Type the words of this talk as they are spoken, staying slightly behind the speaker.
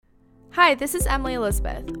Hi, this is Emily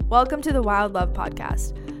Elizabeth. Welcome to the Wild Love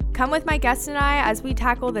Podcast. Come with my guest and I as we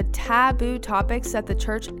tackle the taboo topics that the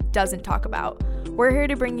church doesn't talk about. We're here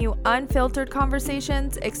to bring you unfiltered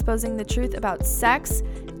conversations, exposing the truth about sex,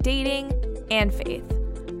 dating, and faith.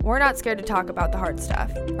 We're not scared to talk about the hard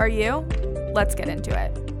stuff. Are you? Let's get into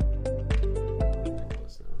it.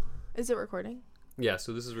 Is it recording? Yeah,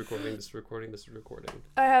 so this is recording, this is recording.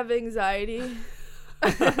 I have anxiety.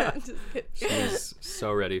 Just kidding. She's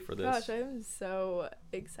so ready for this. Gosh, I'm so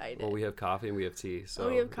excited. Well, we have coffee and we have tea. So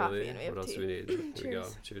we have coffee really, and we have what tea. else do we need? Here we go.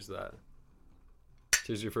 Cheers to that.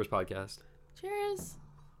 Cheers to your first podcast. Cheers.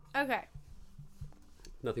 Okay.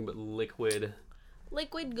 Nothing but liquid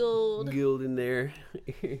Gold. gold in there.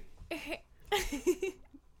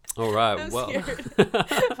 All right. I'm well, scared.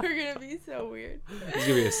 We're going to be so weird. This is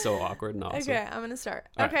going to be so awkward and awesome. Okay, I'm going to start.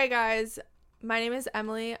 All okay, guys. My name is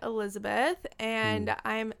Emily Elizabeth, and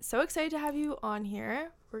I'm so excited to have you on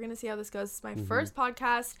here. We're going to see how this goes. It's my first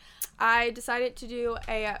podcast. I decided to do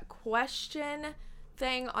a question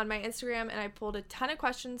thing on my Instagram, and I pulled a ton of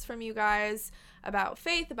questions from you guys about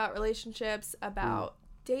faith, about relationships, about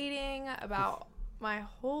dating, about my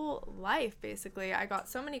whole life, basically. I got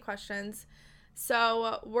so many questions.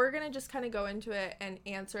 So we're going to just kind of go into it and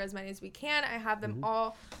answer as many as we can. I have them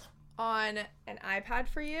all on an iPad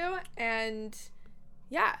for you, and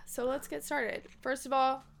yeah, so let's get started. First of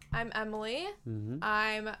all, I'm Emily.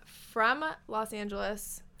 I'm from Los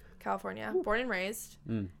Angeles, California, born and raised,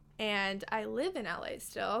 and I live in LA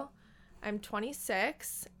still. I'm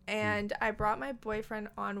 26, and I brought my boyfriend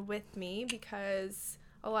on with me because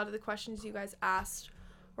a lot of the questions you guys asked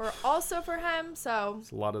were also for him, so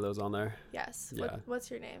There's a lot of those on there. yes. Yeah. What's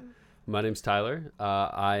your name? My name's Tyler.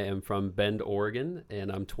 I am from Bend, Oregon,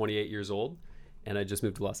 and I'm 28 years old, and I just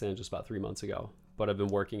moved to Los Angeles about 3 months ago. But I've been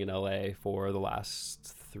working in LA for the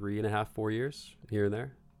last 3.5, 4 years, here and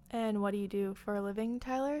there. And what do you do for a living,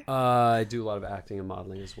 Tyler? I do a lot of acting and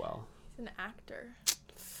modeling as well. He's an actor.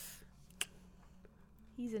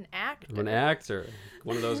 He's an actor. I'm an actor.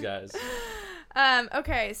 One of those guys.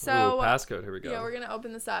 Okay, so Ooh, passcode. Here we go. yeah, we're gonna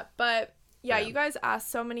open this up. But yeah, Bam. you guys asked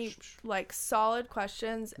so many like solid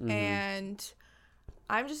questions, and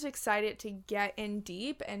I'm just excited to get in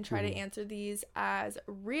deep and try to answer these as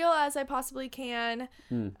real as I possibly can,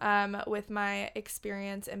 with my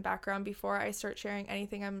experience and background. Before I start sharing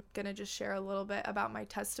anything, I'm gonna just share a little bit about my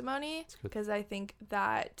testimony because I think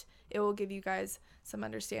that it will give you guys some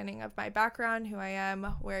understanding of my background, who I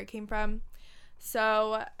am, where I came from.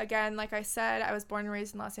 So again, like I said, I was born and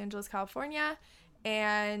raised in Los Angeles, California,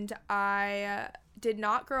 and I did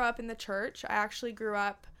not grow up in the church. I actually grew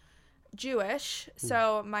up Jewish,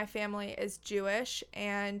 so my family is Jewish,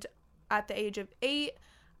 and at the age of 8,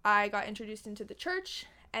 I got introduced into the church,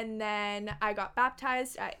 and then I got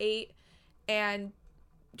baptized at 8, and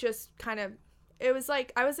just kind of, it was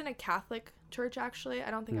like, I was in a Catholic church, actually. I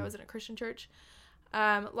don't think I was in a Christian church.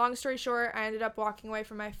 Long story short, I ended up walking away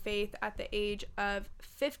from my faith at the age of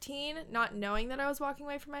 15, not knowing that I was walking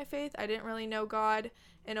away from my faith. I didn't really know God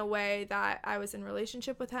in a way that I was in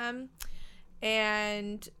relationship with him.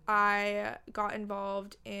 And I got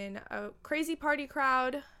involved in a crazy party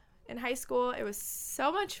crowd in high school. It was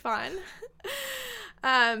so much fun.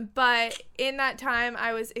 But in that time,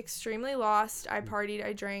 I was extremely lost. I partied,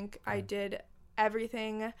 I drank, I did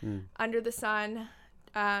everything under the sun.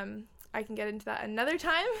 I can get into that another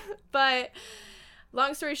time, but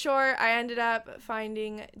long story short, I ended up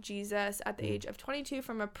finding Jesus at the age of 22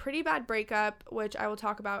 from a pretty bad breakup, which I will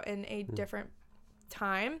talk about in a different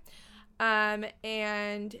time.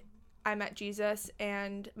 And I met Jesus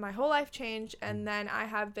and my whole life changed. And then I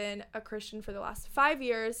have been a Christian for the last 5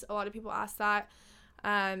 years. A lot of people ask that.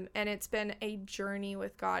 And it's been a journey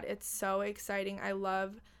with God. It's so exciting. I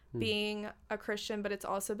love being a Christian, but it's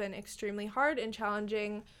also been extremely hard and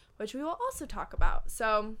challenging, which we will also talk about.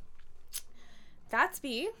 So that's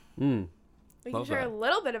me. We can share a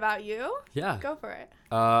little bit about you. Yeah. Go for it.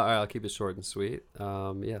 All right, I'll keep it short and sweet.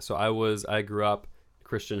 So I grew up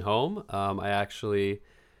Christian home. I actually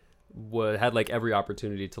had like every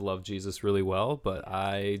opportunity to love Jesus really well, but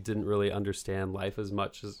I didn't really understand life as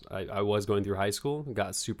much as I was going through high school.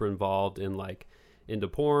 Got super involved in like into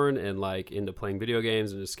porn and like into playing video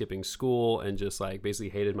games and just skipping school and just like basically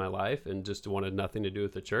hated my life and just wanted nothing to do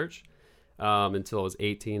with the church until I was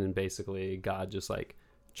 18, and basically God just like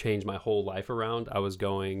changed my whole life around. I was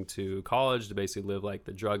going to college to basically live like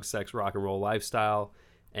the drug, sex, rock and roll lifestyle,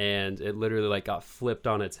 and it literally like got flipped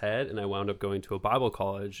on its head, and I wound up going to a Bible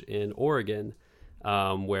college in Oregon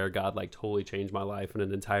where God like totally changed my life in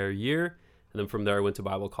an entire year. And then from there I went to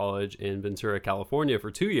Bible college in Ventura, California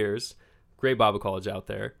for 2 years. Great Bible college out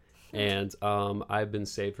there. And I've been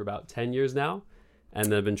saved for about 10 years now. And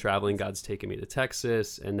then I've been traveling. God's taken me to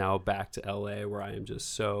Texas and now back to LA, where I am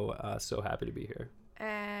just so happy to be here.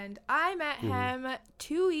 And I met him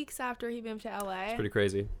 2 weeks after he moved to LA. It's pretty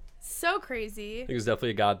crazy. So crazy. I think it was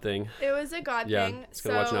definitely a God thing. It was a God thing. Yeah, it's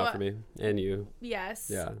going to watch out for me and you. Yes.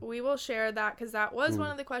 Yeah. We will share that because that was one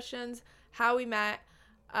of the questions, how we met.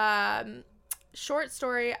 Short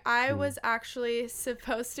story, I was actually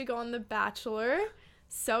supposed to go on The Bachelor.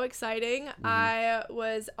 So exciting. I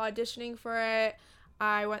was auditioning for it.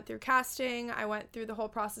 I went through casting. I went through the whole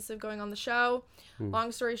process of going on the show.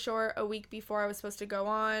 Long story short, a week before I was supposed to go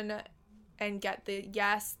on and get the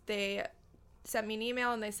yes, they sent me an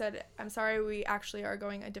email and they said, I'm sorry, we actually are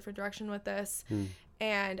going a different direction with this.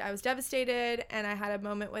 And I was devastated, and I had a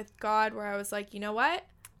moment with God where I was like, you know what?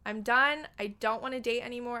 I'm done. I don't want to date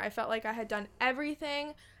anymore. I felt like I had done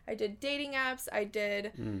everything. I did dating apps. I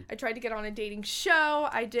tried to get on a dating show.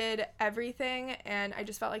 I did everything, and I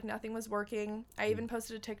just felt like nothing was working. I even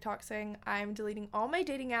posted a TikTok saying I'm deleting all my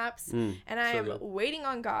dating apps, and I am waiting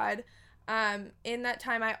on God. In that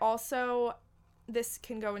time, I also, this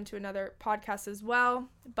can go into another podcast as well,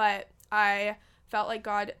 but I felt like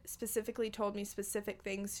God specifically told me specific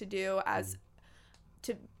things to do as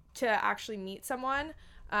to actually meet someone,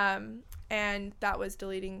 and that was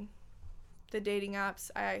deleting the dating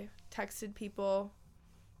apps. I texted people,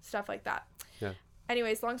 stuff like that. Yeah.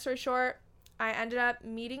 Anyways, long story short, I ended up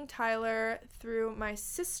meeting Tyler through my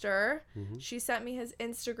sister. She sent me his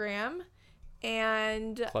Instagram,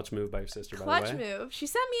 and clutch move by your sister, by the clutch way. move. She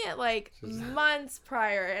sent me it like months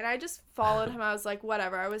prior, and I just followed him. I was like,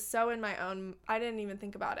 whatever. I was so in my own. I didn't even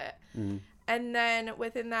think about it. And then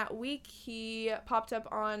within that week, he popped up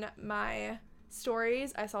on my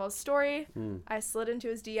stories. I saw his story. I slid into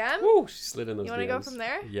his DM. Woo, she slid in those DMs. You want to go from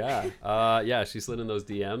there? Yeah. Yeah, she slid in those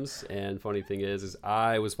DMs. And funny thing is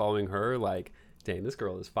I was following her like, dang, this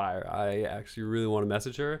girl is fire. I actually really want to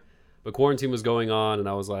message her. But quarantine was going on, and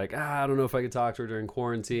I was like, I don't know if I could talk to her during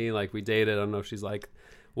quarantine. Like, we dated. I don't know if she's like,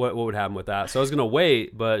 what would happen with that? So I was going to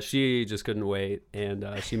wait, but she just couldn't wait. And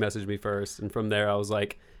she messaged me first. And from there, I was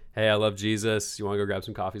like, hey, I love Jesus. You want to go grab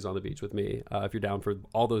some coffees on the beach with me? If you're down for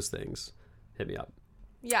all those things, hit me up.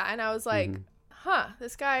 Yeah, and I was like,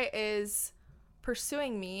 this guy is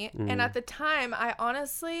pursuing me. And at the time, I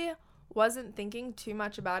honestly wasn't thinking too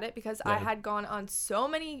much about it because I had gone on so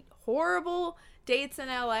many horrible dates in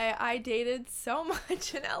LA. I dated so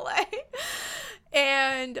much in LA.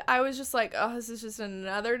 And I was just like, oh, this is just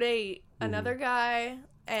another date, another guy.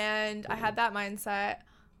 And I had that mindset.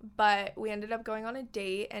 But we ended up going on a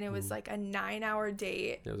date, and it was like a 9-hour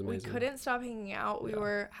date. It was amazing. We couldn't stop hanging out. We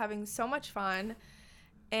were having so much fun,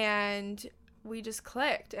 and we just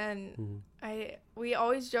clicked. And we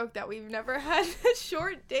always joke that we've never had a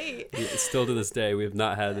short date. Yeah, still to this day, we have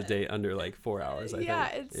not had a date under like 4 hours. I think.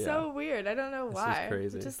 It's so weird. I don't know why. It's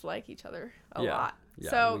crazy. We just like each other a lot. Yeah,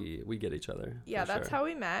 so we get each other. Yeah, that's sure. how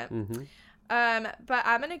we met. But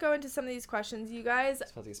I'm going to go into some of these questions. You guys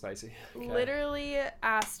it's about to get spicy. Okay. Literally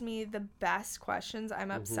asked me the best questions.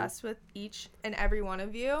 I'm obsessed with each and every one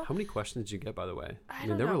of you. How many questions did you get, by the way? I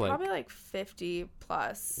don't know, probably like 50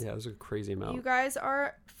 plus. Yeah, it was a crazy amount. You guys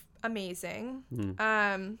are amazing.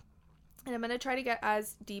 And I'm going to try to get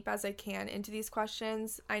as deep as I can into these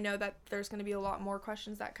questions. I know that there's going to be a lot more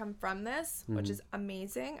questions that come from this, which is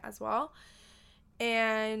amazing as well.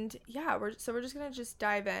 And yeah, we're just gonna just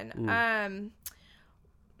dive in.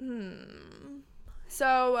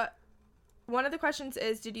 So one of the questions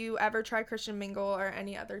is, did you ever try Christian Mingle or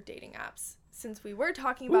any other dating apps? Since we were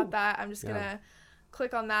talking about that, I'm just gonna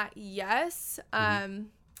click on that. Yes.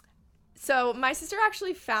 So my sister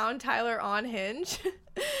actually found Tyler on Hinge.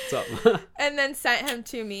 What's up? And then sent him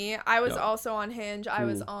to me. I was also on Hinge. I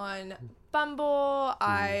was on Bumble.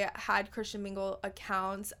 I had Christian Mingle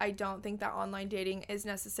accounts. I don't think that online dating is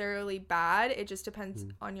necessarily bad. It just depends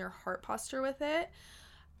on your heart posture with it.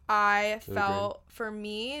 I felt for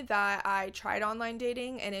me that I tried online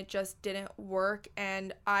dating and it just didn't work.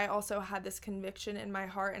 And I also had this conviction in my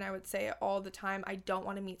heart, and I would say it all the time, I don't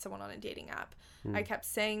want to meet someone on a dating app. I kept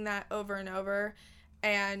saying that over and over,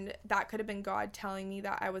 and that could have been God telling me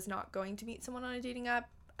that I was not going to meet someone on a dating app.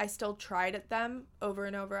 I still tried at them over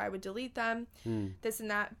and over. I would delete them, this and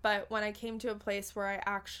that. But when I came to a place where I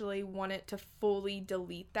actually wanted to fully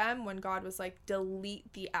delete them, when God was like,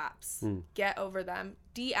 delete the apps, get over them,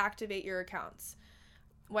 deactivate your accounts.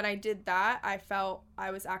 When I did that, I felt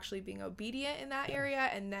I was actually being obedient in that area,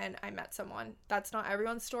 and then I met someone. That's not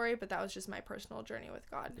everyone's story, but that was just my personal journey with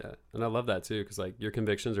God. Yeah, and I love that too, because like your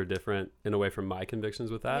convictions are different in a way from my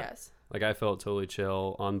convictions with that. Yes. Like I felt totally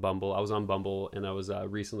chill on Bumble. I was on Bumble, and I was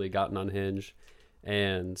recently gotten on Hinge,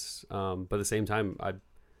 And but at the same time,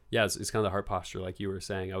 it's kind of the heart posture, like you were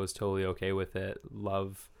saying. I was totally okay with it.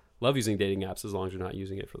 Love using dating apps as long as you're not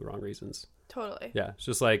using it for the wrong reasons. Totally. Yeah, it's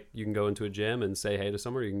just like you can go into a gym and say hey to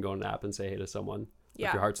someone, or you can go on an app and say hey to someone. Yeah.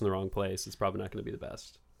 If your heart's in the wrong place, it's probably not going to be the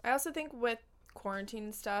best. I also think with quarantine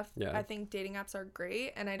and stuff, I think dating apps are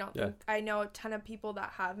great, and I don't think I know a ton of people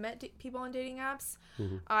that have met people on dating apps.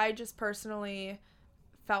 I just personally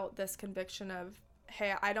felt this conviction of,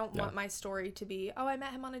 hey, I don't want my story to be, oh, I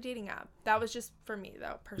met him on a dating app. That was just for me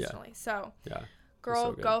though, personally. So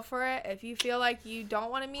girl, go for it. If you feel like you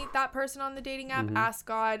don't want to meet that person on the dating app, ask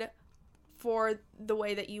God for the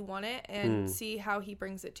way that you want it and see how he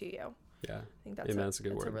brings it to you. I think that's a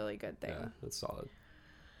good word. That's a really good thing. Yeah, that's solid.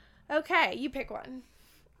 Okay, you pick one.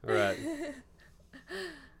 All right.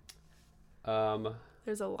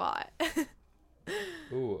 There's a lot.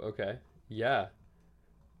 Ooh, okay. Yeah.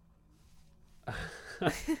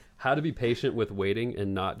 How to be patient with waiting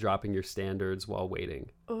and not dropping your standards while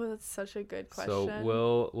waiting. Oh, that's such a good question.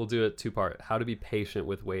 So we'll do it 2-part. How to be patient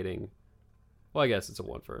with waiting. Well, I guess it's a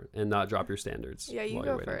 1 and not drop your standards. Yeah, you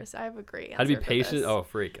go first. I have a great answer. How to be patient? Oh,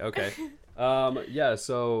 freak. Okay.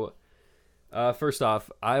 So first off,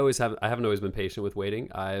 I haven't always been patient with waiting.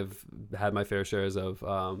 I've had my fair shares of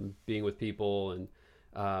being with people and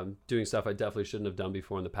doing stuff I definitely shouldn't have done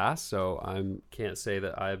before in the past. So I can't say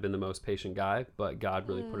that I've been the most patient guy, but God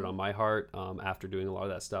really put it on my heart after doing a lot of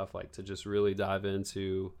that stuff, like to just really dive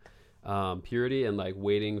into purity and like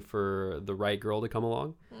waiting for the right girl to come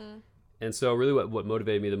along. And so really what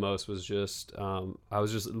motivated me the most was just I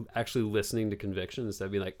was just actually listening to conviction instead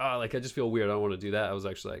of being like, oh, like I just feel weird, I don't want to do that. I was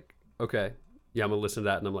actually like, okay, yeah, I'm gonna listen to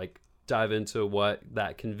that, and I'm like dive into what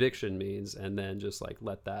that conviction means, and then just like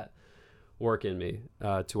let that work in me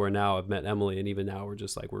to where now I've met Emily, and even now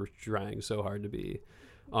we're trying so hard to be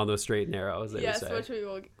on the straight and narrow, as they would say. Which we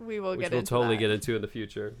will which get we'll into totally that. get into in the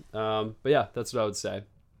future. But yeah, that's what I would say.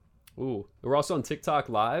 Ooh, we're also on TikTok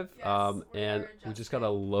Live, and we just got a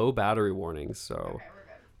low battery warning, so okay, we're good.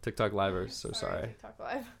 TikTok Livers, so sorry. TikTok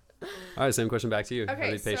Live. All right, same question back to you. Okay, how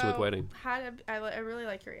to be patient with waiting. I really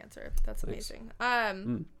like your answer. That's amazing.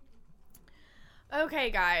 Okay,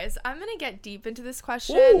 guys, I'm gonna get deep into this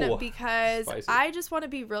question because spicy. I just want to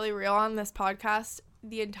be really real on this podcast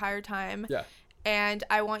the entire time. Yeah. And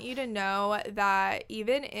I want you to know that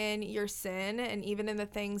even in your sin and even in the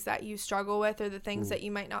things that you struggle with or the things that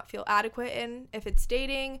you might not feel adequate in, if it's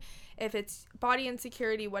dating, if it's body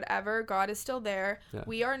insecurity, whatever, God is still there. Yeah.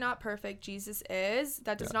 We are not perfect. Jesus is.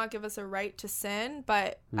 That does not give us a right to sin,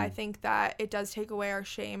 but I think that it does take away our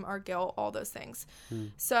shame, our guilt, all those things.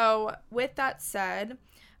 So with that said,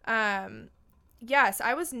 yes,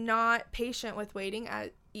 I was not patient with waiting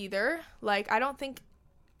either. Like, I don't think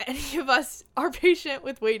any of us are patient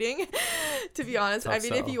with waiting, to be honest. I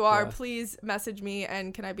mean, if you are, please message me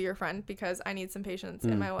and can I be your friend, because I need some patience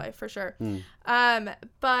in my life for sure.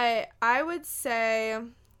 But I would say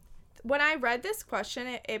when I read this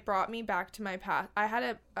question, it brought me back to my past. I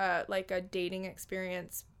had a dating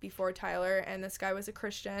experience before Tyler, and this guy was a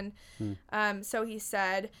Christian. So he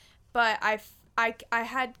said, but I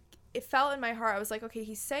had, it felt in my heart, I was like, okay,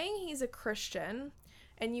 he's saying he's a Christian.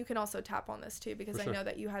 And you can also tap on this too, because I know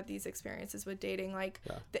that you had these experiences with dating. Like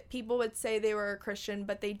that people would say they were a Christian,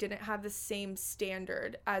 but they didn't have the same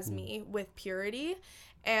standard as me with purity.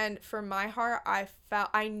 And for my heart,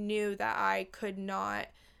 I knew that I could not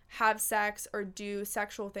have sex or do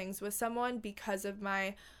sexual things with someone because of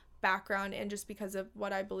my background and just because of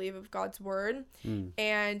what I believe of God's word.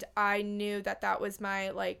 And I knew that that was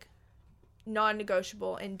my like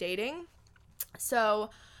non-negotiable in dating.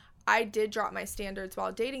 So I did drop my standards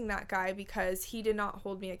while dating that guy because he did not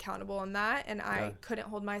hold me accountable on that, and I couldn't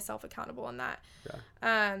hold myself accountable on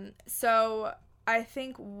that. So I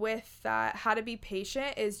think with that, how to be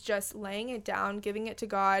patient is just laying it down, giving it to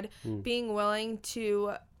God, being willing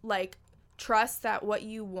to like trust that what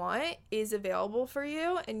you want is available for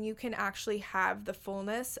you, and you can actually have the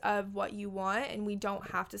fullness of what you want, and we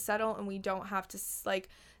don't have to settle, and we don't have to like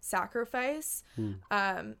sacrifice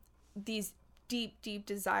these deep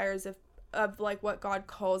desires of like what God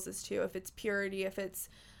calls us to, if it's purity, if it's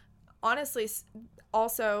honestly.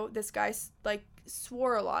 Also, this guy like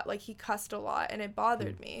swore a lot, like he cussed a lot, and it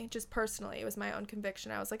bothered me just personally. It was my own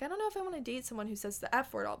conviction. I was like, I don't know if I want to date someone who says the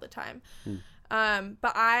F word all the time.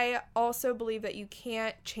 But I also believe that you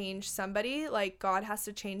can't change somebody. Like, God has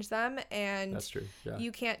to change them, and that's true.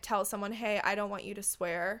 You can't tell someone, hey, I don't want you to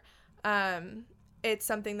swear. It's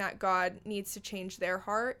something that God needs to change their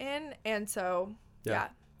heart in. And so,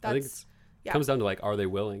 that's, I think it comes down to like, are they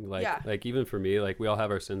willing? Like even for me, like we all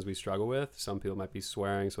have our sins we struggle with. Some people might be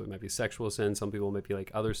swearing, so it might be sexual sin. Some people might be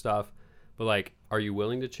like other stuff. But like, are you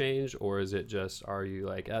willing to change, or is it just, are you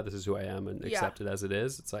like, this is who I am and accept it as it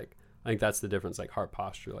is? It's like, I think that's the difference, like heart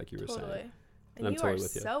posture, like you were saying. And I'm totally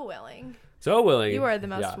with you. So willing. So willing. You are the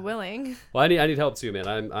most willing. Well, I need help too, man.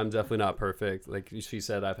 I'm definitely not perfect. Like she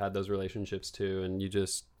said, I've had those relationships too, and you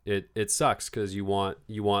just it sucks because you want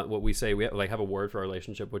what we say, we have a word for our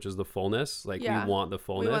relationship, which is the fullness. Like we want the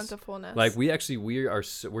fullness. We want the fullness. Like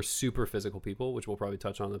we're super physical people, which we'll probably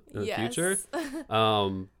touch on in the future.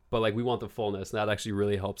 But like we want the fullness, and that actually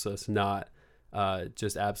really helps us not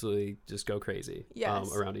just absolutely just go crazy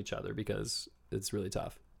around each other, because it's really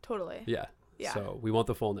tough. Totally. Yeah. So we want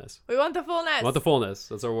the fullness. We want the fullness. We want the fullness.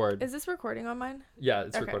 That's our word. Is this recording on mine? Yeah,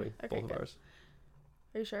 it's recording. Both of ours.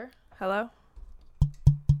 Are you sure? Hello?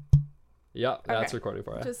 Yeah, that's recording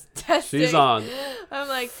for you. Just testing. She's on. I'm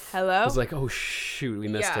like, hello? I was like, oh shoot, we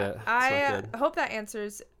missed it. I hope that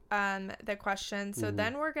answers the question. So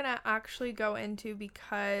then we're going to actually go into,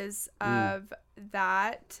 because of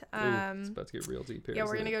that. It's about to get real deep here. Yeah,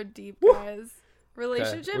 we're going to go deep, guys.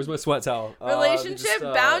 Relationship. Okay. Where's my sweat towel? Relationship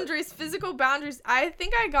boundaries, physical boundaries. I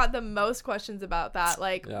think I got the most questions about that.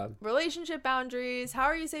 Like relationship boundaries. How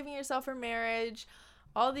are you saving yourself for marriage?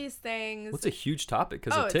 All these things. What's a huge topic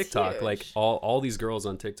because of TikTok? Like all these girls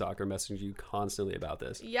on TikTok are messaging you constantly about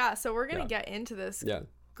this. Yeah, so we're gonna get into this. Yeah.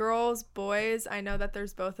 Girls, boys, I know that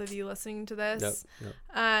there's both of you listening to this.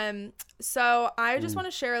 Yep. So I just want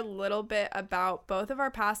to share a little bit about both of our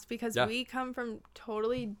past, because we come from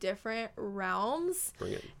totally different realms.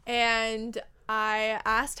 Bring it. And I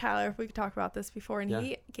asked Tyler if we could talk about this before, and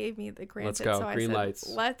he gave me the granted. Let's go. So Green I said, lights.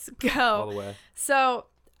 Let's go. All the way. So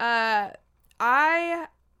how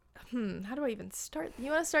do I even start?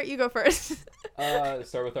 You want to start? You go first.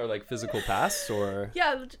 Start with our like physical past, or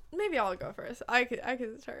maybe I'll go first. I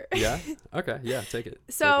could start. Yeah. Okay. Yeah. Take it.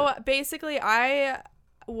 So basically, I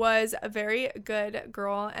was a very good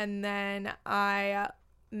girl, and then I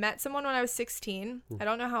met someone when I was 16. I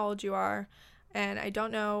don't know how old you are, and I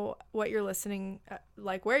don't know what you're listening,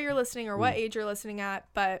 like where you're listening or what age you're listening at,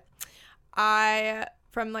 but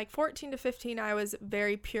from like 14 to 15, I was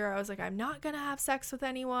very pure. I was like, I'm not going to have sex with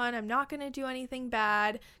anyone. I'm not going to do anything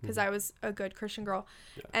bad, because I was a good Christian girl.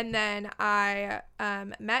 Yeah. And then I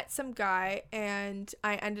met some guy, and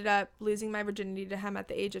I ended up losing my virginity to him at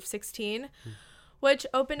the age of 16, which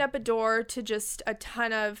opened up a door to just a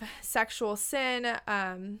ton of sexual sin,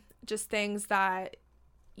 just things that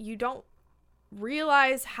you don't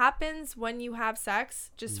realize happens when you have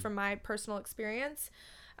sex, just from my personal experience.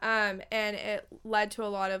 And it led to a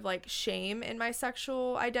lot of like shame in my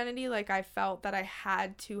sexual identity. Like I felt that I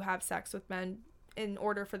had to have sex with men in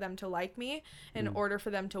order for them to like me, in order for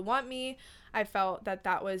them to want me. I felt that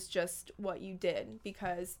that was just what you did,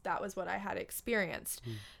 because that was what I had experienced.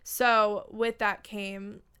 So with that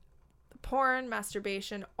came porn,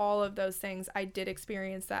 masturbation, all of those things. I did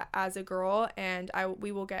experience that as a girl, and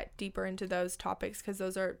we will get deeper into those topics, because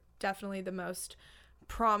those are definitely the most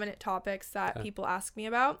prominent topics that people ask me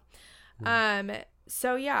about.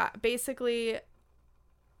 So yeah, basically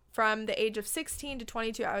from the age of 16 to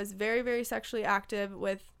 22, I was very, very sexually active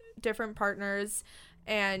with different partners,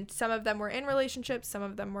 and some of them were in relationships, some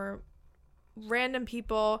of them were random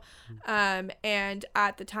people. And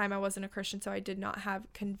at the time I wasn't a Christian, so I did not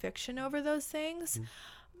have conviction over those things.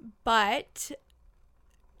 But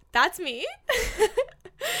that's me.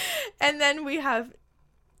 And then we have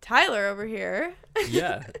Tyler over here.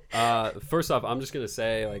 First off, I'm just gonna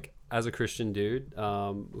say, like, as a Christian dude,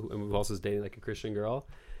 who also is dating like a Christian girl,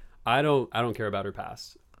 I don't care about her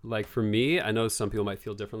past. Like for me, I know some people might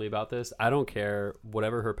feel differently about this. I don't care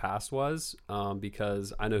whatever her past was,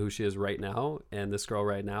 because I know who she is right now, and this girl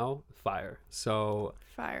right now, fire. So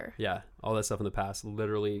fire. Yeah, all that stuff in the past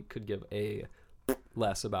literally could give a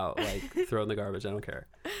less about, like, throw it in the garbage. I don't care.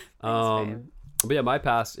 But yeah, my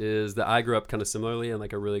past is that I grew up kind of similarly in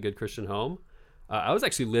like a really good Christian home. I was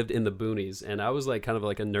actually lived in the boonies, and I was like kind of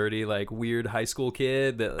like a nerdy, like weird high school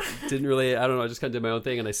kid that didn't really, I don't know, I just kind of did my own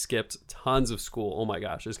thing, and I skipped tons of school. Oh my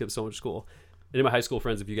gosh, I skipped so much school. Any of my high school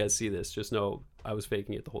friends, if you guys see this, just know I was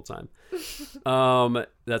faking it the whole time.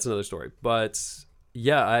 That's another story. But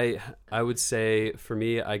yeah, I would say for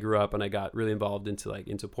me, I grew up and I got really involved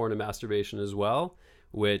into porn and masturbation as well,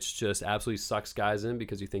 which just absolutely sucks guys in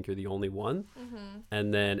because you think you're the only one.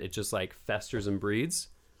 And then it just like festers and breeds.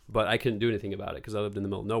 But I couldn't do anything about it because I lived in the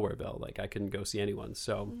middle of Nowhereville. Like I couldn't go see anyone.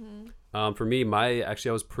 So for me, I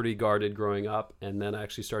was pretty guarded growing up. And then I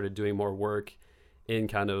actually started doing more work in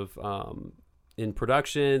kind of in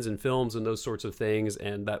productions and films and those sorts of things.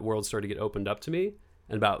 And that world started to get opened up to me.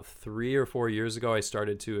 And about 3 or 4 years ago, I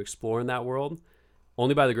started to explore in that world.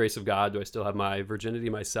 Only by the grace of God do I still have my virginity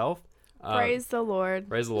myself. Praise the Lord.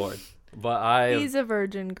 Praise the Lord. But he's a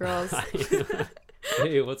virgin, girls.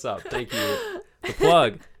 Hey, what's up? Thank you. The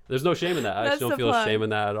plug. There's no shame in that. I actually don't feel shame in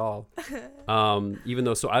that at all. Even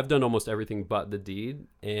though, so I've done almost everything but the deed.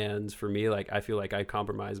 And for me, like, I feel like I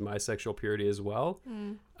compromise my sexual purity as well.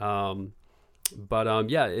 But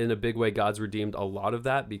yeah, in a big way, God's redeemed a lot of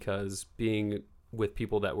that, because being with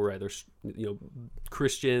people that were either,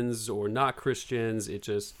 Christians or not Christians, it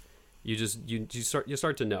just, you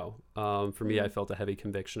start to know. For me, I felt a heavy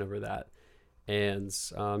conviction over that. And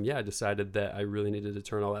I decided that I really needed to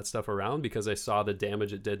turn all that stuff around, because I saw the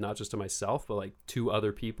damage it did, not just to myself, but like to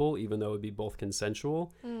other people, even though it'd be both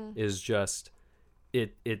consensual, is just,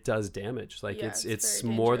 it does damage. Like it's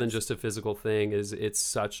more than just a physical thing. It's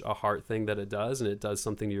such a heart thing that it does, and it does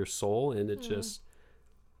something to your soul, and it just,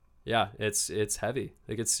 it's heavy.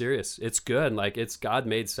 Like, it's serious. It's good. Like, it's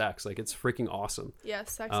God-made sex. Like, it's freaking awesome. Yeah,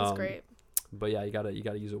 sex is great. But yeah, you gotta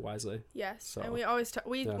use it wisely. Yes, so, and we always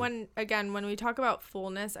when we talk about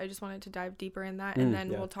fullness, I just wanted to dive deeper in that, and then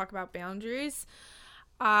we'll talk about boundaries.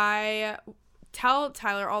 I tell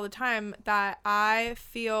Tyler all the time that I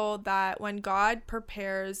feel that when God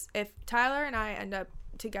prepares, if Tyler and I end up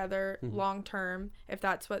together long term, if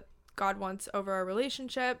that's what God wants over our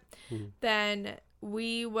relationship, then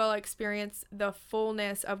we will experience the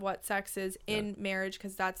fullness of what sex is in marriage,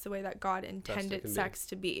 because that's the way that God intended sex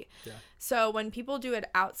to be. Yeah. So when people do it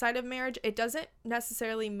outside of marriage, it doesn't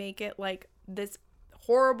necessarily make it like this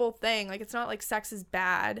horrible thing. Like, it's not like sex is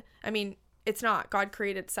bad. I mean, it's not. God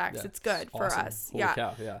created sex. Yeah, it's good for us. Holy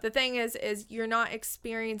cow, yeah. The thing is you're not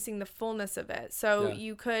experiencing the fullness of it. So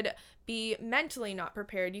you could be mentally not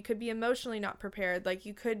prepared. You could be emotionally not prepared. Like,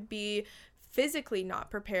 you could be physically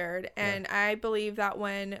not prepared. And I believe that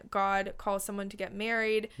when God calls someone to get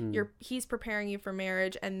married, he's preparing you for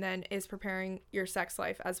marriage, and then is preparing your sex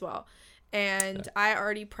life as well. And I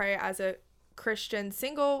already pray as a Christian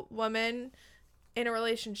single woman in a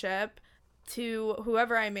relationship to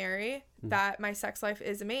whoever I marry that my sex life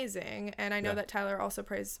is amazing. And I know that Tyler also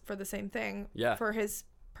prays for the same thing for his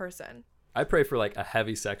person. I pray for like a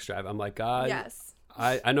heavy sex drive. I'm like, God,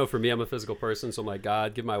 I know for me, I'm a physical person, so I'm like,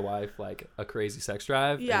 God, give my wife like a crazy sex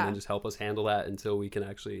drive, and then just help us handle that until we can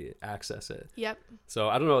actually access it. Yep. So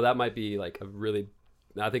I don't know, that might be like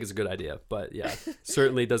I think it's a good idea, but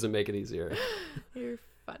certainly doesn't make it easier. You're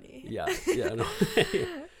funny.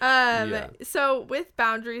 So with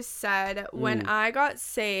boundaries said, when I got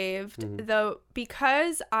saved,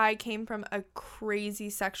 because I came from a crazy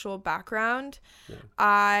sexual background,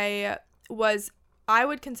 I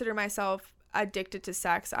would consider myself addicted to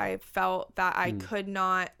sex. I felt that I could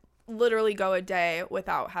not literally go a day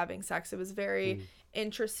without having sex. It was very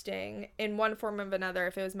interesting in one form or another,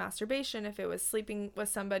 if it was masturbation, if it was sleeping with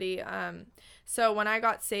somebody. So when I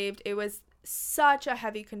got saved, it was such a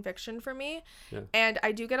heavy conviction for me. And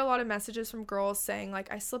I do get a lot of messages from girls saying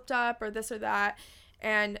like, I slipped up or this or that,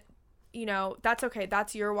 and that's okay.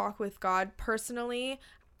 That's your walk with God. Personally,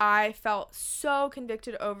 I felt so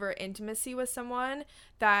convicted over intimacy with someone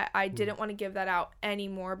that I didn't want to give that out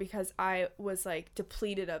anymore, because I was like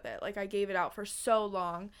depleted of it. Like, I gave it out for so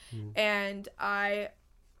long. And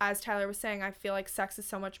as Tyler was saying, I feel like sex is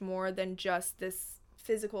so much more than just this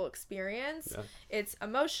physical experience. It's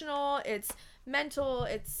emotional, it's mental,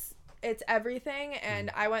 it's everything. And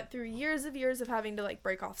I went through years of having to like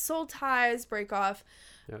break off soul ties, break off,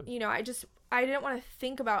 I didn't want to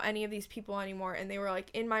think about any of these people anymore, and they were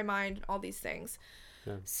like in my mind, all these things.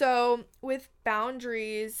 So with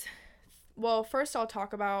boundaries, well, first I'll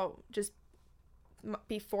talk about just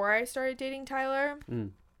before I started dating Tyler.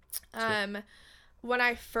 When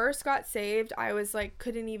I first got saved, I was like,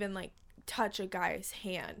 couldn't even like touch a guy's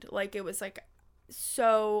hand. Like, it was like,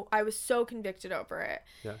 I was so convicted over it.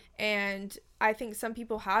 And I think some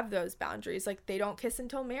people have those boundaries, like they don't kiss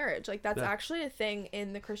until marriage. Like, that's actually a thing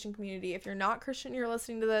in the Christian community. If you're not Christian, you're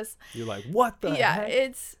listening to this, you're like, what the heck?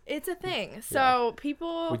 it's a thing. So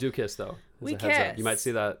people, we do kiss though. We kiss. You might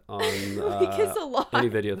see that on we kiss a lot. Any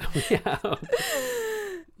video that we have.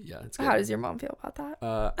 It's good. How does your mom feel about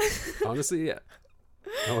that? Honestly, I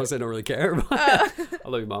want to say I don't really care, but I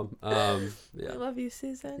love you, Mom. I love you,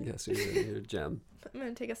 Susan. Yeah, Susan, you're a gem. I'm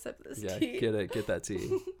gonna take a sip of this tea. Get that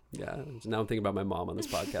tea. Now I'm thinking about my mom on this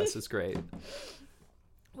podcast. It's great.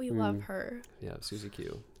 We love her. Yeah, Susie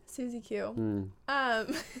Q.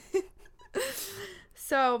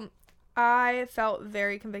 So I felt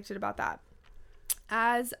very convicted about that.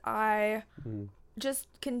 As I just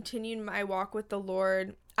continued my walk with the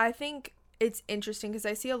Lord, I think it's interesting because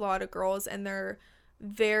I see a lot of girls and they're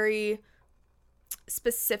very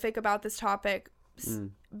specific about this topic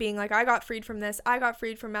being like, I got freed from this, I got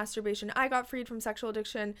freed from masturbation, I got freed from sexual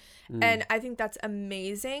addiction, and I think that's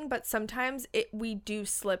amazing. But sometimes we do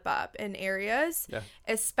slip up in areas,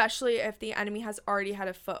 especially if the enemy has already had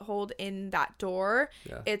a foothold in that door.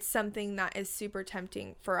 It's something that is super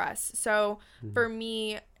tempting for us. So for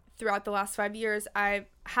me, throughout the last 5 years, I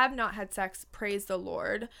have not had sex, praise the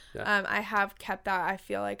Lord. I have kept that. I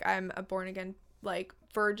feel like I'm a born again, like,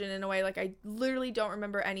 virgin in a way. Like, I literally don't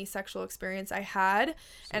remember any sexual experience I had,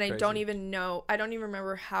 and crazy. I don't even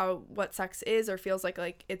remember what sex is or feels like.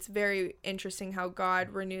 Like, it's very interesting how God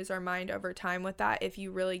renews our mind over time with that if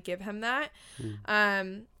you really give him that.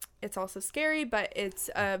 It's also scary, but it's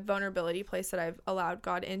a vulnerability place that I've allowed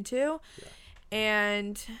God into.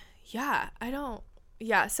 And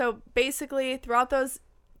so basically throughout those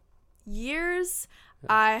years,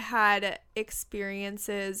 I had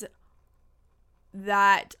experiences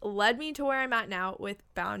that led me to where I'm at now with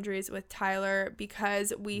boundaries with Tyler,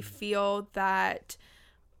 because we feel that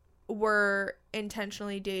we're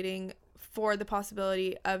intentionally dating for the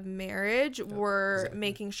possibility of marriage. We're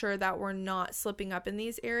making sure that we're not slipping up in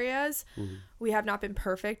these areas. We have not been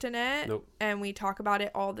perfect in it. And we talk about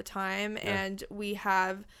it all the time. And we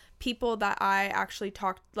have people that I actually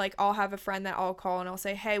I'll have a friend that I'll call and I'll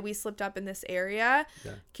say, hey, we slipped up in this area.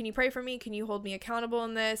 Can you pray for me? Can you hold me accountable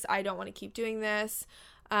in this? I don't want to keep doing this.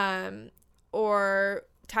 Or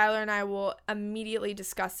Tyler and I will immediately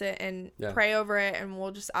discuss it and pray over it, and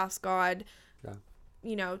we'll just ask God,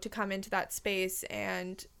 to come into that space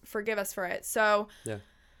and forgive us for it. So,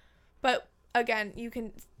 but again, you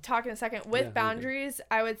can talk in a second. With boundaries,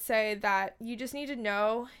 I would say that you just need to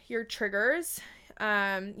know your triggers.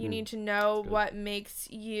 You need to know what makes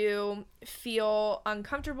you feel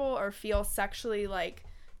uncomfortable or feel sexually like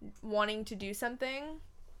wanting to do something.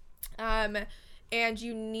 And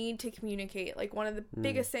you need to communicate. Like, one of the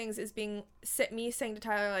biggest things is me saying to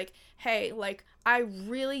Tyler, like, hey, like, I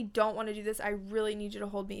really don't want to do this. I really need you to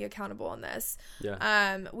hold me accountable on this.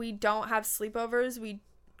 We don't have sleepovers.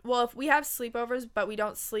 If we have sleepovers, but we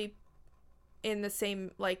don't sleep in the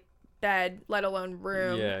same, like, bed, let alone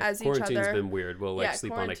room as each other. Quarantine's been weird. We'll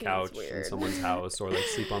sleep on a couch in someone's house, or like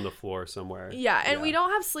sleep on the floor somewhere. And we don't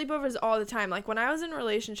have sleepovers all the time. Like, when I was in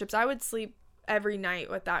relationships, I would sleep every night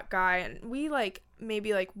with that guy, and we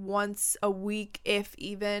maybe once a week, if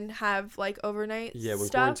even, have overnight when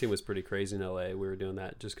stuff. Quarantine was pretty crazy in LA, we were doing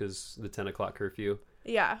that just because the 10 o'clock curfew.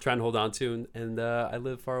 Trying to hold on to, and I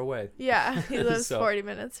live far away. He lives 40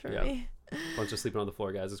 minutes from me. Bunch of sleeping on the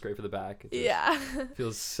floor, guys. It's great for the back. It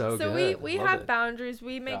feels so good. So we have boundaries.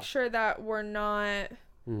 We make sure that we're not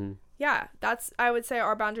that's, I would say,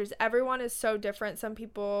 our boundaries. Everyone is so different. Some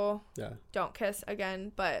people don't kiss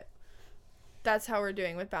again, but that's how we're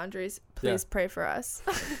doing with boundaries. Please pray for us.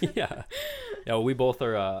 Well, we both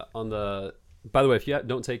are on the... By the way, if you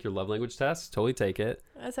don't take your love language test, totally take it.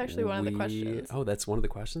 That's actually one of the questions. Oh, that's one of the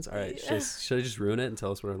questions? All right. Should I just ruin it and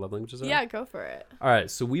tell us what our love languages are? Yeah, go for it. All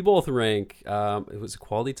right. So we both rank, it was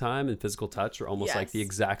quality time and physical touch are almost like the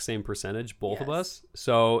exact same percentage, both of us.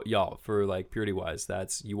 So y'all, for purity wise,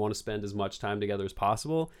 that's, you want to spend as much time together as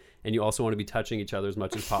possible. And you also want to be touching each other as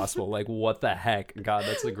much as possible. What the heck? God,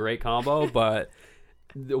 that's a great combo. But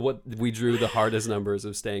what we drew the hardest numbers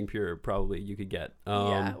of staying pure probably you could get.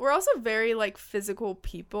 We're also very physical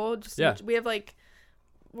people. We have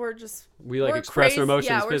we express our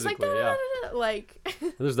emotions physically.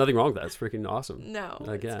 There's nothing wrong with that. It's freaking awesome. No,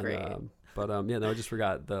 again, it's great. I just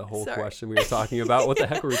forgot the whole question we were talking about. What the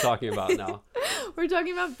heck were we talking about now? We're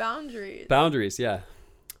talking about boundaries.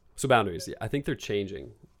 So boundaries, I think they're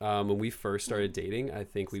changing. When we first started dating, I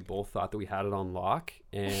think we both thought that we had it on lock,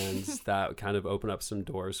 and that kind of opened up some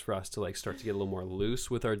doors for us to start to get a little more loose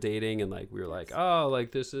with our dating. And we were like, oh,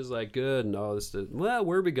 this is good. And this is, well,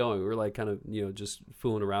 where are we going? We were kind of, just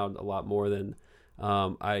fooling around a lot more than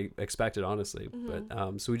I expected, honestly.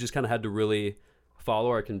 But so we just kind of had to really follow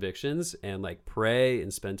our convictions and pray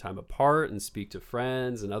and spend time apart and speak to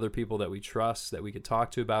friends and other people that we trust that we could talk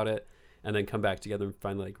to about it. And then come back together and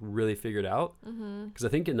finally really figure it out. Because I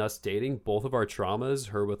think in us dating, both of our traumas,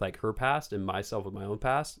 her with her past and myself with my own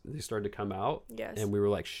past, they started to come out. Yes. And we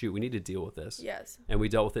were shoot, we need to deal with this. Yes. And we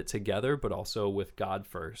dealt with it together, but also with God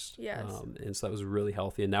first. Yes. And so that was really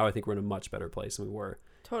healthy. And now I think we're in a much better place than we were.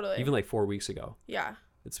 Totally. Even 4 weeks ago. Yeah.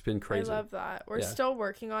 It's been crazy. I love that. We're still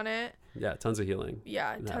working on it. Yeah, tons of healing.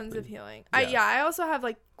 Yeah, tons of healing. I also have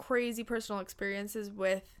crazy personal experiences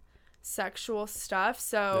with sexual stuff.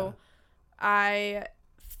 So... I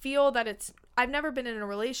feel that I've never been in a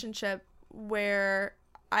relationship where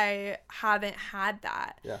I haven't had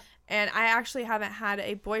that. Yeah. And I actually haven't had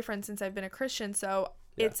a boyfriend since I've been a Christian. So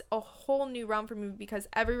it's a whole new realm for me because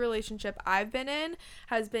every relationship I've been in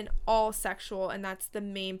has been all sexual, and that's the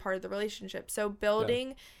main part of the relationship. So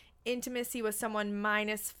building intimacy with someone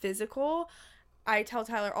minus physical, I tell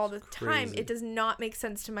Tyler all the time, it does not make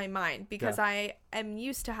sense to my mind because I am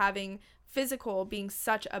used to having physical being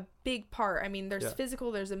such a big part. I mean, there's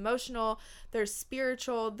physical, there's emotional, there's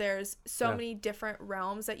spiritual, there's so many different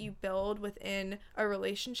realms that you build within a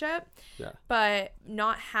relationship. But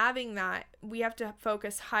not having that, we have to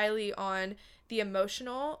focus highly on the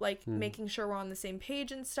emotional, like making sure we're on the same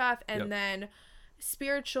page and stuff, and then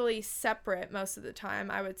spiritually separate most of the time.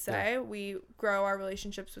 I would say we grow our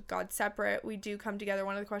relationships with God separate. We do come together.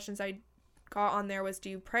 One of the questions I got on there was, do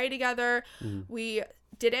you pray together? We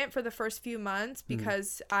didn't for the first few months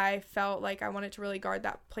because I felt like I wanted to really guard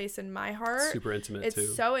that place in my heart. Super intimate.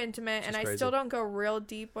 It's so intimate, and I still don't go real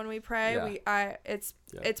deep when we pray.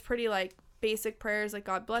 It's pretty like basic prayers, like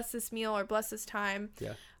God bless this meal or bless this time.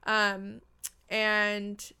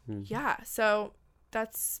 So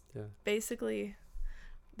that's basically,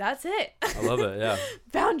 that's it. I love it.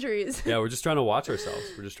 Boundaries. We're just trying to watch ourselves.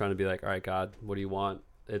 We're just trying to be like, all right, God, what do you want?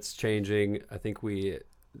 It's changing. I think we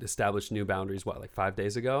established new boundaries like 5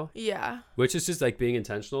 days ago, which is just like being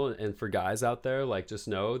intentional. And for guys out there, like, just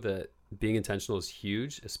know that being intentional is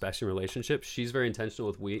huge, especially in relationships. She's very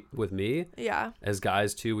intentional with me. As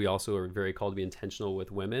guys too, we also are very called to be intentional with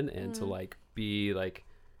women and to like be like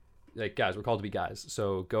guys, we're called to be guys,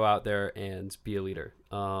 so go out there and be a leader.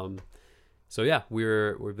 So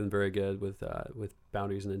we've been very good with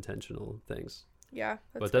boundaries and intentional things.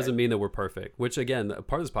 But it doesn't mean that we're perfect, which again,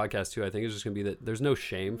 part of this podcast too, I think is just gonna be that there's no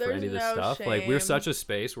shame for any of this stuff. Shame. Like, we're such a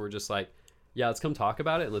space where we're just like, let's come talk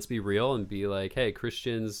about it and let's be real and be like, hey,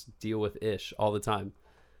 Christians deal with ish all the time.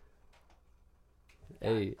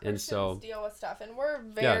 And so deal with stuff, and we're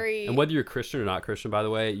very and whether you're Christian or not Christian, by the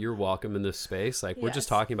way, you're welcome in this space. Like, we're just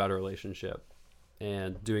talking about a relationship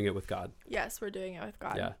and doing it with God. Yes, we're doing it with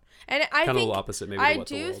God. And I kind think of the opposite maybe I to what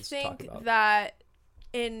the do world's talking think about. that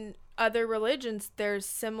in other religions there's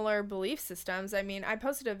similar belief systems. I mean, I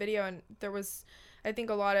posted a video and there was, I think,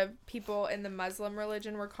 a lot of people in the Muslim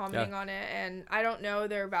religion were commenting on it, and I don't know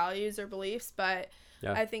their values or beliefs, but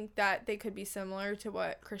I think that they could be similar to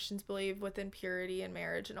what Christians believe within purity and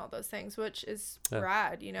marriage and all those things, which is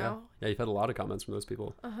rad, you know? Yeah, you've had a lot of comments from those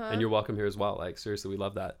people. And you're welcome here as well. Like, seriously, we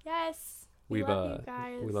love that. Yes. We love you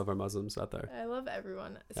guys. We love our Muslims out there. I love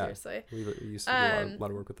everyone, seriously. We used to do a lot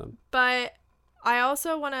of work with them. But I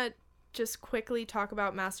also want to just quickly talk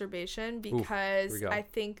about masturbation because I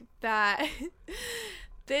think that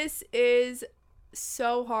this is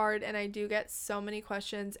so hard, and I do get so many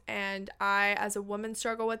questions, and I, as a woman,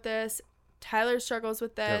 struggle with this. Tyler struggles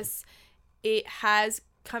with this. It has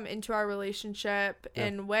come into our relationship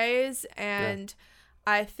in ways, and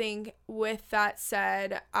I think with that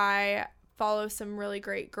said, I follow some really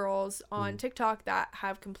great girls on TikTok that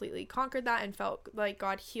have completely conquered that and felt like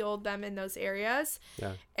God healed them in those areas.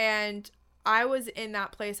 And I was in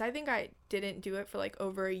that place. I think I didn't do it for like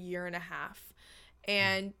over a year and a half.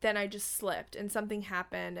 And then I just slipped and something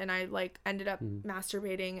happened, and I like ended up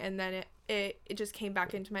masturbating, and then it just came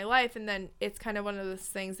back into my life. And then it's kind of one of those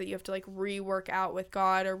things that you have to like rework out with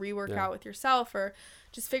God or rework out with yourself, or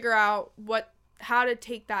just figure out how to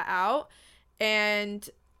take that out. And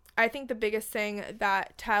I think the biggest thing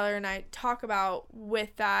that Tyler and I talk about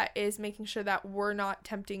with that is making sure that we're not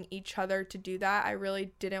tempting each other to do that. I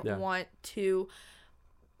really didn't want to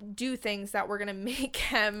do things that were going to make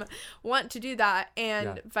him want to do that,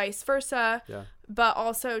 and vice versa. But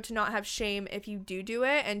also to not have shame if you do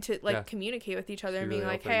it, and to like communicate with each other and being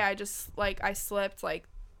like, hey, I slipped, like,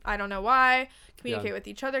 I don't know why. Communicate with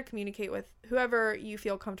each other, communicate with whoever you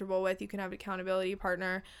feel comfortable with. You can have an accountability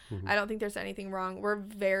partner. I don't think there's anything wrong. We're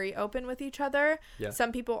very open with each other.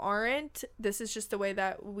 Some people aren't. This is just the way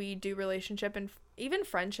that we do relationship and even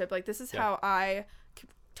friendship. Like, this is how I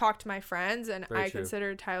talk to my friends, and I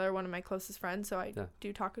consider Tyler one of my closest friends, so I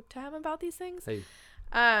do talk to him about these things.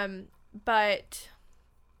 But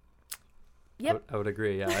I would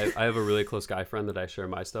agree. I have a really close guy friend that I share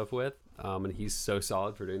my stuff with, and he's so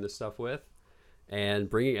solid for doing this stuff with. And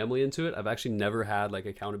bringing Emily into it, I've actually never had like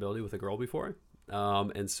accountability with a girl before,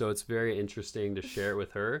 and so it's very interesting to share it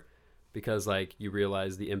with her, because like you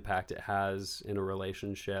realize the impact it has in a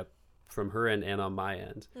relationship from her end and on my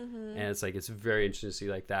end. And it's like, it's very interesting to see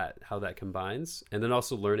like that, how that combines. And then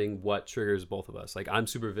also learning what triggers both of us. Like, I'm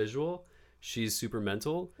super visual, she's super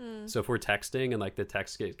mental. So if we're texting and like the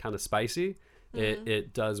text get kind of spicy,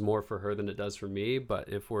 it does more for her than it does for me. But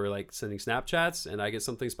if we're like sending Snapchats and I get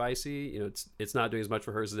something spicy, you know, it's not doing as much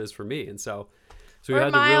for her as it is for me. And so So we're we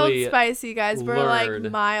had to mild really spicy, guys. We're like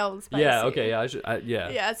learn. mild spicy. Yeah. Okay. Yeah. Yeah.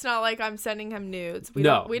 Yeah. It's not like I'm sending him nudes. We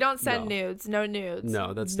don't send nudes. No nudes.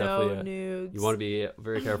 No, that's no definitely nudes. You want to be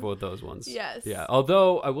very careful with those ones. Yes. Yeah.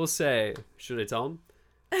 Although I will say, should I tell him?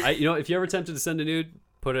 If you're ever tempted to send a nude,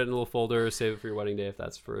 put it in a little folder, save it for your wedding day if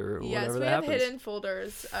that's for whatever that happens. Yes, we have hidden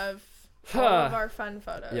folders of all of our fun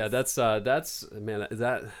photos. Yeah, that's man,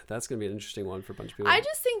 that's gonna be an interesting one for a bunch of people. I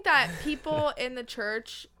just think that people in the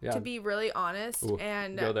church, to be really honest,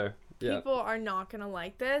 and go there. Yeah. People are not gonna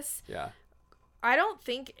like this. Yeah. I don't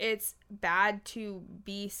think it's bad to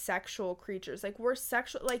be sexual creatures. Like, we're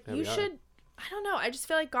sexual. Like, you should. I don't know. I just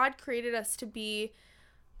feel like God created us to be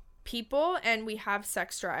people, and we have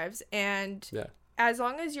sex drives, and as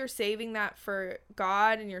long as you're saving that for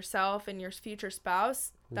God and yourself and your future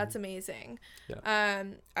spouse, that's amazing. Yeah.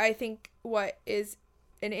 I think what is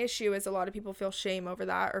an issue is a lot of people feel shame over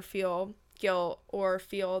that, or feel guilt, or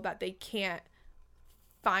feel that they can't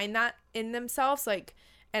find that in themselves. Like,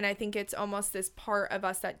 and I think it's almost this part of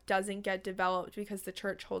us that doesn't get developed because the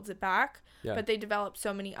church holds it back, but they develop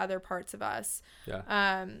so many other parts of us.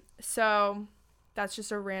 Yeah. So that's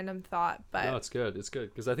just a random thought, but no, it's good. It's good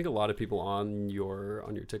because I think a lot of people on your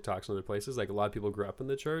TikToks and other places, like a lot of people grew up in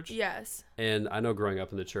the church. Yes. And I know growing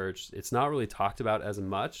up in the church, it's not really talked about as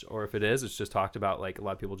much, or if it is, it's just talked about, like, a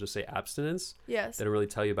lot of people just say abstinence. Yes. They don't really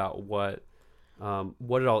tell you about what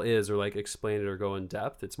it all is, or like explain it or go in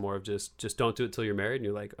depth. It's more of just don't do it till you're married, and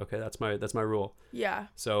you're like, okay, that's my rule. Yeah.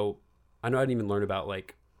 So I know I didn't even learn about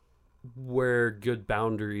like where good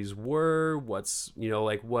boundaries were, what's,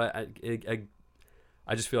 like what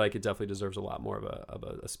I just feel like it definitely deserves a lot more of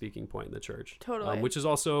a speaking point in the church. Totally. Which is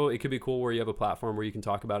also, it could be cool where you have a platform where you can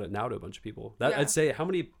talk about it now to a bunch of people. I'd say how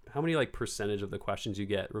many like percentage of the questions you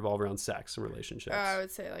get revolve around sex and relationships? I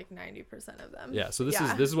would say like 90% of them. Yeah. So this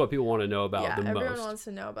is what people want to know about the most. Everyone wants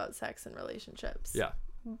to know about sex and relationships. Yeah.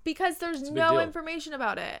 Because there's no information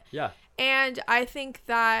about it. Yeah. And I think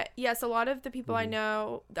that, yes, a lot of the people I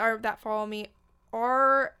know that follow me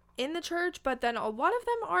are in the church, but then a lot of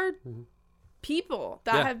them are people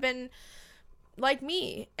that have been like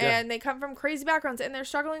me, and they come from crazy backgrounds, and they're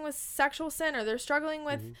struggling with sexual sin, or they're struggling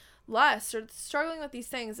with lust, or struggling with these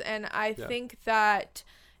things. And I think that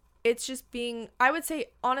it's just I would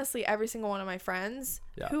say, honestly, every single one of my friends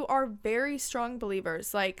who are very strong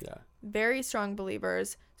believers, very strong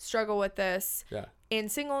believers, struggle with this in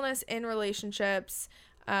singleness, in relationships.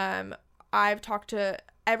 I've talked to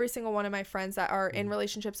every single one of my friends that are in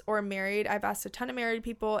relationships or married. I've asked a ton of married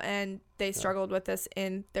people, and they struggled with this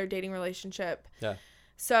in their dating relationship. Yeah.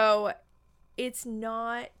 So it's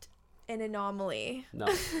not an anomaly. No.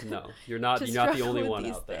 You're not the only one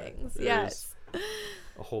out there. Yes.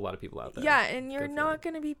 A whole lot of people out there. Yeah, and you're not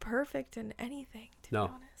going to be perfect in anything, to be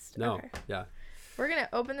honest. No. Okay. Yeah. We're going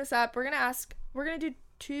to open this up. We're going to do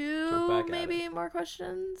two maybe more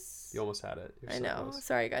questions. You almost had it. I know. Close.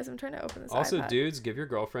 Sorry, guys. I'm trying to open this. Also, iPad. Dudes, give your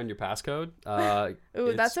girlfriend your passcode.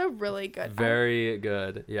 Ooh, that's a really good. Very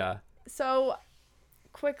good. Yeah. So,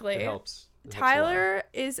 quickly, it helps. Tyler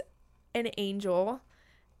is an angel,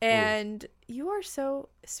 and you are so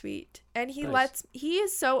sweet. And he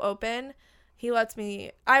is so open. He lets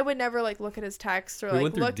me. I would never look at his text or we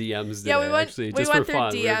went through look. DMs today, actually, just for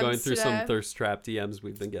fun. We were going through some thirst trap DMs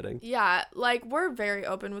we've been getting. Yeah, we're very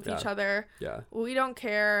open with each other. Yeah, we don't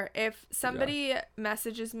care if somebody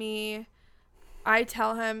messages me. I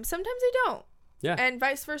tell him. Sometimes I don't. Yeah, and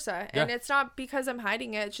vice versa. Yeah. And it's not because I'm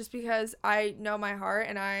hiding it. It's just because I know my heart,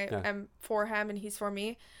 and I am for him, and he's for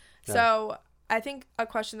me. Yeah. So I think a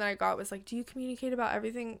question that I got was do you communicate about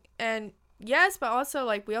everything? And yes, but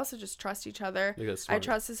also we also just trust each other. I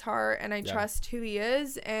trust his heart, and I trust who he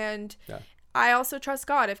is, and I also trust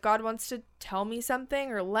God. If God wants to tell me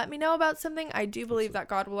something or let me know about something, I do believe that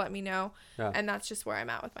God will let me know, and that's just where I'm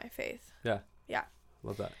at with my faith. Yeah.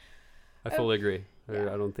 Love that. I fully agree. I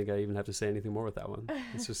don't think I even have to say anything more with that one.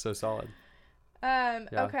 It's just so solid.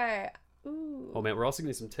 Okay. Ooh. Oh man, we're also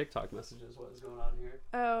getting some TikTok messages. What is going on here?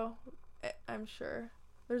 Oh, I'm sure.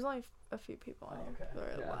 There's only a few people on here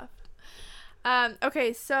that are left.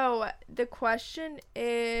 Okay, so the question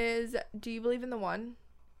is, do you believe in the one?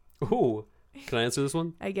 Ooh, can I answer this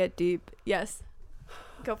one? I get deep. Yes.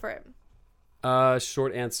 Go for it.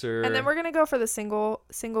 Short answer. And then we're gonna go for the single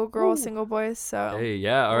girl, single boys. So hey,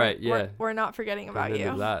 yeah, all right, yeah. We're not forgetting about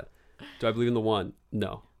you. That. Do I believe in the one?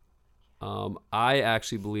 No. I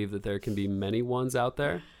actually believe that there can be many ones out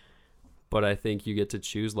there, but I think you get to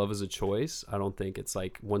choose. Love is a choice. I don't think it's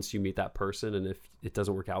once you meet that person, and if it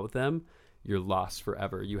doesn't work out with them, you're lost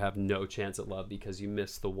forever. You have no chance at love because you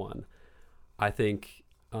missed the one. I think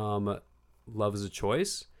love is a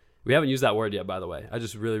choice, We haven't used that word yet, by the way. I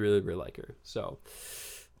just really, really, really like her. So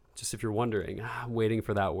just if you're wondering, I'm waiting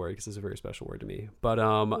for that word because it's a very special word to me. But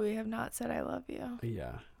we have not said I love you.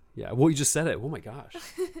 Yeah. Well, you just said it. Oh my gosh.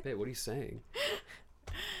 Babe, what are you saying?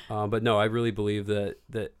 But no, I really believe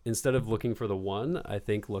that instead of looking for the one, I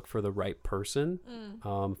think look for the right person.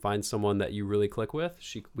 Find someone that you really click with.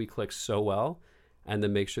 We click so well. And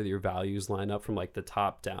then make sure that your values line up from like the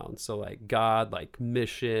top down. So like God, like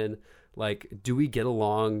mission, like do we get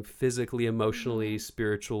along physically, emotionally,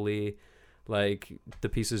 spiritually? Like the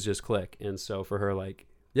pieces just click. And so for her, like,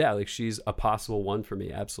 yeah, like she's a possible one for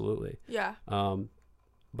me. Absolutely. Yeah.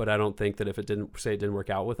 But I don't think that if it didn't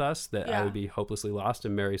work out with us, that I would be hopelessly lost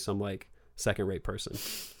and marry some like second-rate person.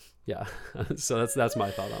 Yeah. So that's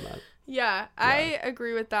my thought on that. Yeah, I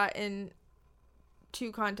agree with that in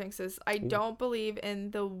two contexts. I don't believe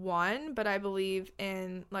in the one, but I believe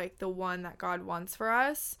in like the one that God wants for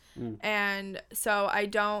us. And so I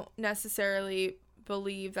don't necessarily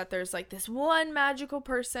believe that there's like this one magical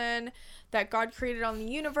person that God created on the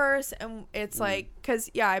universe, and it's like, because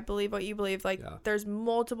I believe what you believe, like there's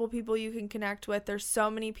multiple people you can connect with, there's so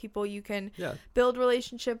many people you can build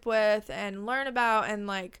relationship with and learn about, and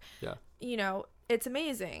like you know, it's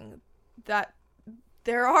amazing that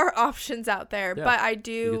there are options out there. But I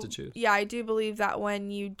do I do believe that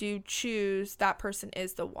when you do choose, that person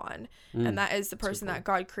is the one, and that is the person that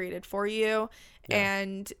God created for you,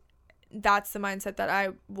 and that's the mindset that I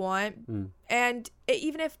want. And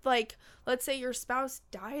even if like, let's say your spouse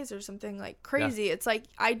dies or something like crazy, it's like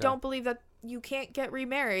I don't believe that you can't get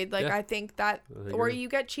remarried. Like I think that, or you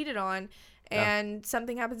get cheated on and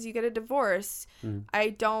something happens, you get a divorce. I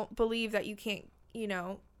don't believe that you can't, you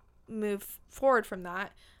know, move forward from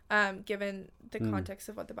that, given the context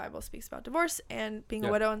of what the Bible speaks about divorce and being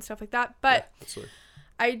a widow and stuff like that. But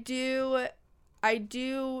I do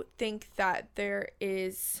think that there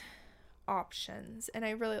is options, and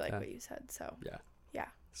I really like what you said. So yeah,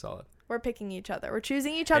 solid. We're picking each other. We're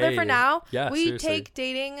choosing each other for now. We seriously. take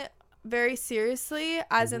dating very seriously,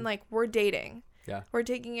 as in like we're dating. We're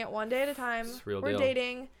taking it one day at a time. We're deal.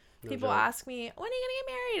 Dating. People ask me, when are you gonna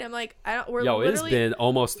get married? I'm like, I don't. We're it's been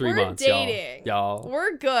almost 3 months. Dating. Y'all.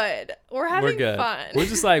 We're good. We're having fun. We're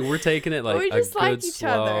just like, we're taking it like we just a like good each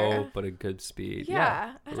slow, other. but a good speed.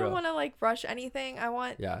 I don't want to like rush anything. I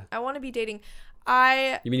want to be dating.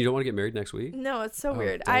 You mean you don't want to get married next week? No, it's so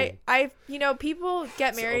weird. Dang. I you know, people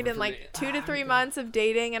get married in like 2 to 3 months of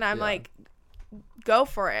dating, and I'm like, go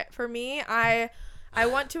for it. For me, I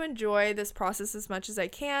want to enjoy this process as much as I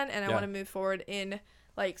can, and I want to move forward in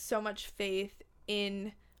like so much faith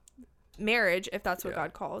in marriage, if that's what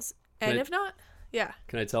God calls. And if not,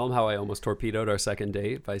 Can I tell him how I almost torpedoed our second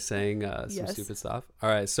date by saying some stupid stuff? All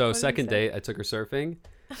right, so second date, I took her surfing.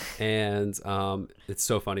 And it's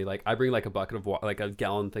so funny, like I bring like a bucket of water, like a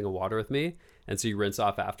gallon thing of water with me, and so you rinse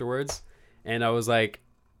off afterwards. And I was like,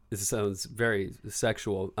 this sounds very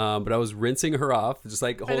sexual, but I was rinsing her off, just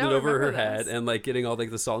like holding it over her head and like getting all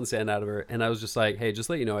like the salt and sand out of her. And I was just like, hey, just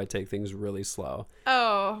let you know I take things really slow.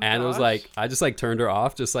 And it was like, I just like turned her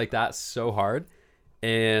off just like that so hard.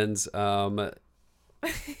 And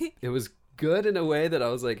it was good in a way that I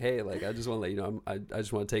was like, hey, like I just want to let you know I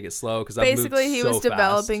just want to take it slow, because basically he was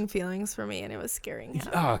developing feelings for me, and it was scaring him.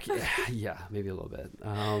 Yeah, maybe a little bit.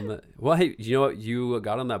 Well, hey, you know what, you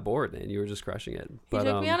got on that board and you were just crushing it. But, he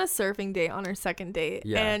took me on a surfing date on our second date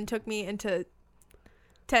and took me into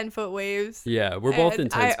 10-foot waves. Yeah, we're both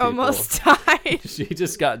intense people. I almost died. She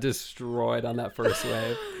just got destroyed on that first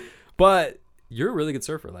wave. But you're a really good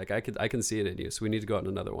surfer. Like I can see it in you. So we need to go out on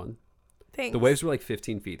another one. Thanks. The waves were like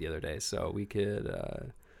 15 feet the other day, so we could.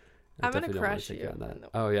 I'm gonna crush you. On that.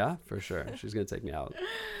 Oh yeah, for sure. She's gonna take me out.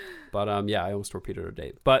 But I almost torpedoed her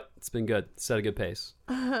date, but it's been good. Set a good pace.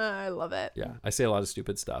 I love it. Yeah, I say a lot of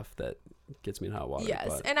stupid stuff that gets me in hot water.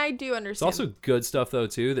 Yes, and I do understand. It's also good stuff though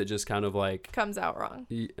too that just kind of like comes out wrong.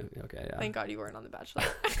 Okay, yeah. Thank God you weren't on The Bachelor.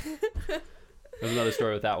 There's another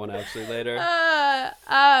story with that one actually later.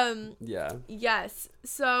 Yes.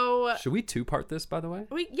 So should we two-part this, by the way?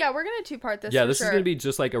 We're gonna two-part this. Yeah, this is gonna be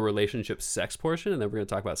just like a relationship sex portion, and then we're gonna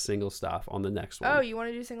talk about single stuff on the next one. Oh, you want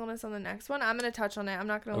to do singleness on the next one? I'm gonna touch on it. I'm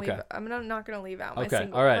not gonna leave. I'm not gonna leave out my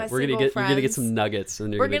single. All right, you're gonna get some nuggets,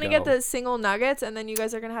 and we're gonna get the single nuggets, and then you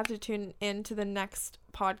guys are gonna have to tune into the next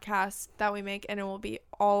podcast that we make, and it will be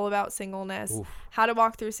all about singleness. Oof. How to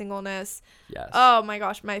walk through singleness. Yes. Oh my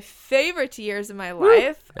gosh, my favorite years of my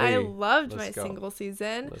life. Hey, I loved my single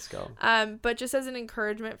season. Let's go. But just as an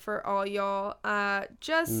encouragement for all y'all,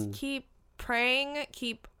 just keep praying,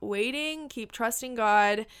 keep waiting, keep trusting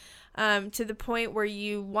God, to the point where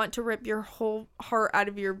you want to rip your whole heart out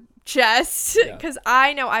of your chest. Because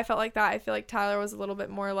I know I felt like that. I feel like Tyler was a little bit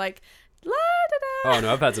more like, la da da. Oh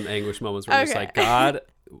no, I've had some anguish moments where I'm just like, God,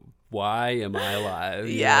 why am I alive?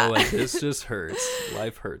 You know, like, this just hurts.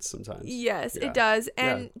 Life hurts sometimes. Yes, it does.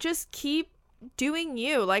 And just keep doing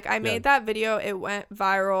you. Like, I made that video, it went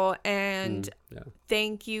viral, and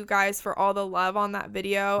thank you guys for all the love on that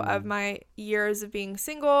video of my years of being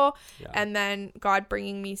single and then God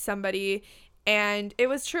bringing me somebody. And it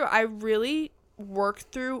was true. I really worked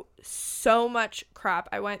through so much crap.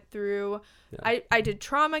 I went through I did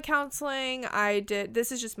trauma counseling.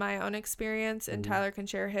 This is just my own experience, and Tyler can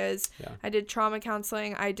share his. I did trauma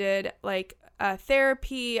counseling. I did like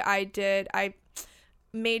therapy. I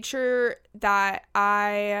made sure that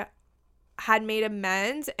I had made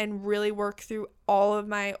amends and really worked through all of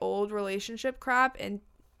my old relationship crap, and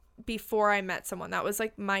before I met someone. That was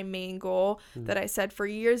like my main goal that I said for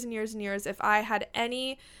years and years and years. If I had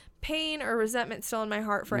any pain or resentment still in my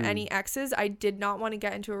heart for any exes, I did not want to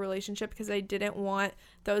get into a relationship because I didn't want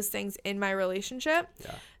those things in my relationship.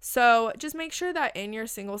 So just make sure that in your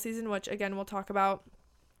single season, which again we'll talk about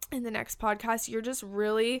in the next podcast, you're just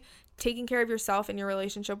really taking care of yourself in your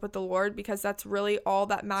relationship with the Lord, because that's really all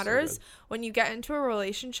that matters. When you get into a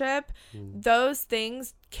relationship, those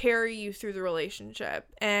things carry you through the relationship,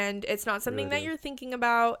 and it's not something that you're thinking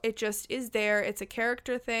about. It just is there. It's a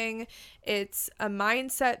character thing. It's a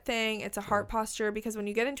mindset thing. It's a heart posture, because when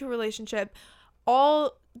you get into a relationship,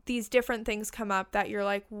 all these different things come up that you're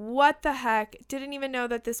like, what the heck? Didn't even know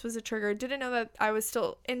that this was a trigger. Didn't know that I was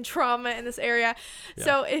still in trauma in this area.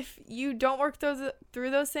 So if you don't work through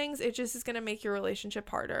those things, it just is going to make your relationship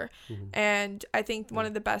harder. And I think one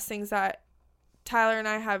of the best things that Tyler and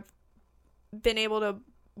I have been able to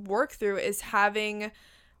work through is having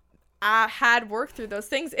had worked through those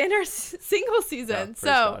things in our single season.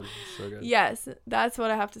 So good. Yes, that's what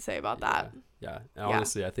I have to say about that. Yeah. And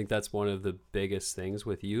honestly, I think that's one of the biggest things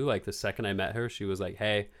with you. Like, the second I met her, she was like,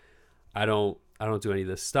 hey, I don't do any of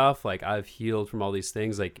this stuff. Like, I've healed from all these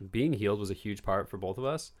things. Like, being healed was a huge part for both of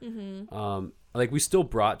us. Like, we still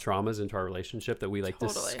brought traumas into our relationship that we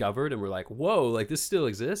discovered, and we're like, whoa, like, this still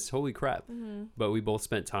exists. Holy crap. But we both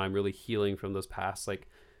spent time really healing from those past, like,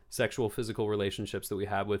 sexual, physical relationships that we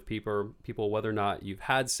had with people, whether or not you've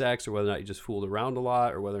had sex, or whether or not you just fooled around a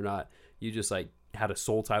lot, or whether or not you just like had a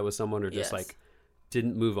soul tie with someone, or just like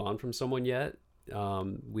didn't move on from someone yet.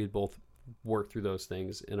 We had both worked through those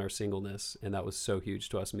things in our singleness, and that was so huge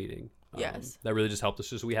to us meeting. That really just helped us.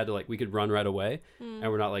 Just we had to we could run right away, and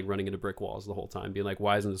we're not like running into brick walls the whole time, being like,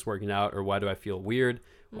 why isn't this working out, or why do I feel weird,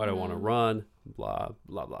 why do I want to run, blah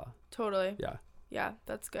blah blah. Totally. Yeah,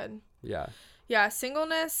 that's good. Yeah,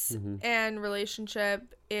 singleness and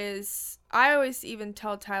relationship is, I always even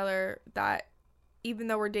tell Tyler that even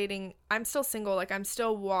though we're dating, I'm still single. Like, I'm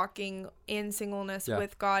still walking in singleness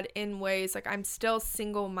with God in ways, like, I'm still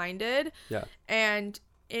single-minded. And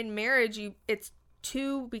in marriage, it's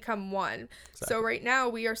two become one. So right now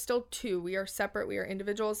we are still two. We are separate. We are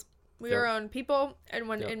individuals. We are our own people. And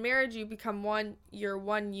when in marriage you become one, you're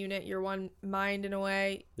one unit, you're one mind in a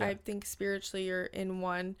way. I think spiritually you're in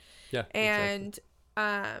one. And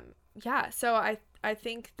so I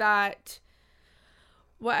think that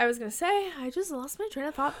what I was going to say, I just lost my train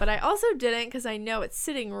of thought, but I also didn't, because I know it's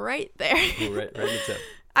sitting right there. right in the tip.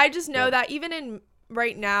 I just know that even in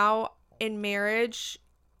right now in marriage,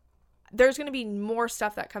 there's going to be more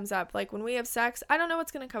stuff that comes up. Like, when we have sex, I don't know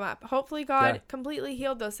what's going to come up. Hopefully God completely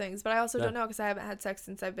healed those things, but I also don't know, because I haven't had sex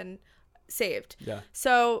since I've been saved.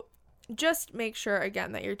 So just make sure,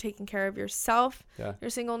 again, that you're taking care of yourself, your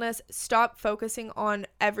singleness. Stop focusing on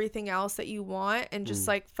everything else that you want, and just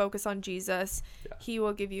focus on Jesus. He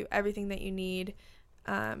will give you everything that you need.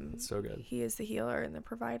 That's so good. He is the healer and the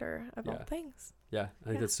provider of all things. I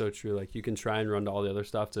think that's so true. Like, you can try and run to all the other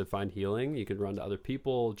stuff to find healing. You can run to other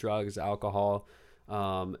people, drugs, alcohol,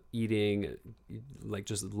 eating, like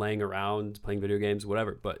just laying around, playing video games,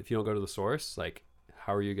 whatever. But if you don't go to the source, like,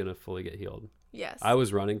 how are you going to fully get healed? I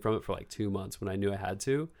was running from it for like 2 months when I knew I had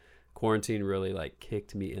to. Quarantine really like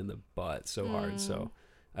kicked me in the butt so hard. So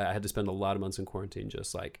I had to spend a lot of months in quarantine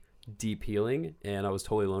just like deep healing, and I was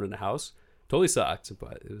totally alone in a house. Totally sucked,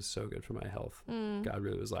 but it was so good for my health. God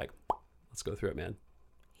really was like, let's go through it, man.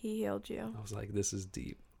 He healed you. I was like, this is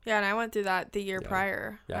deep. Yeah, and I went through that the year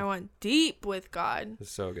prior. I went deep with God. It's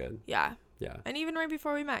so good. Yeah. And even right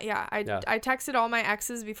before we met. I texted all my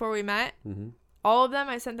exes before we met. All of them.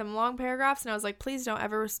 I sent them long paragraphs, and I was like, please don't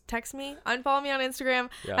ever text me. Unfollow me on Instagram.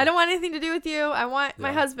 I don't want anything to do with you. I want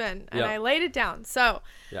my husband. And I laid it down. So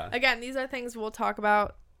again, these are things we'll talk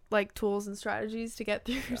about like tools and strategies to get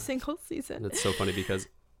through single season. And it's so funny because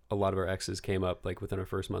a lot of our exes came up like within our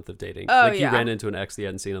first month of dating. Oh, like you ran into an ex that you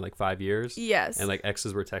hadn't seen in like 5 years. Yes. And like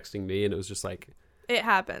exes were texting me, and it was just like, it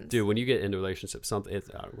happens. dude, when you get into a relationship, something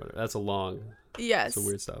whatever, that's a long. Yes. Some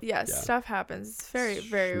weird stuff. Yes. Yeah. Stuff happens. It's very,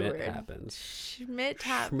 very Schmidt weird. Happens. Schmidt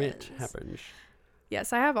happens. Schmidt happens.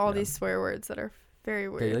 Yes, I have all these swear words that are very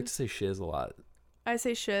weird. Yeah, you like to say shiz a lot. I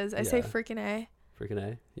say shiz. I say freaking A. Freaking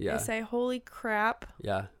A? Yeah. I say holy crap.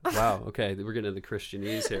 Yeah. Wow. Okay. We're getting into the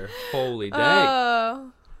Christianese here. Holy dang.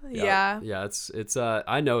 Oh. Yeah. Yeah. It's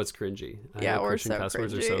I know it's cringy. I know we're Christian so cuss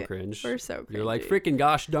words are so cringe. We're so cringy. You're like, freaking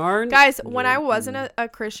gosh darn. Guys, when I wasn't a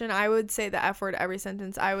Christian, I would say the F word every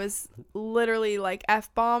sentence. I was literally like,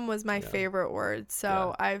 F-bomb was my favorite word.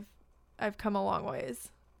 So I've come a long ways.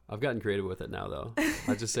 I've gotten creative with it now, though.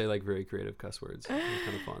 I just say like very creative cuss words. They're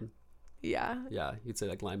kind of fun. Yeah. Yeah, you'd say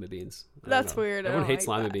like lima beans. That's weird. Everyone hates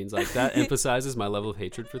lima beans. Like that emphasizes my level of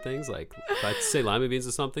hatred for things. Like if I say lima beans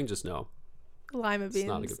is something, just know. Lima beans. It's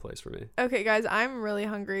not a good place for me. Okay, guys, I'm really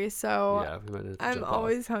hungry, so yeah, we might have to I'm jump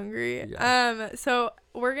always off. hungry. Yeah. So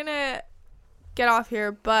we're gonna get off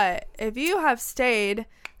here, but if you have stayed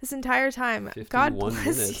this entire time, God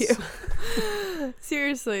bless you.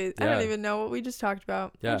 Seriously, I don't even know what we just talked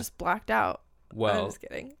about. I just blacked out. Well, I'm just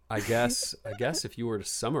kidding. I guess if you were to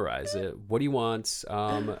summarize it, what do you want?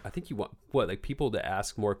 I think you want like people to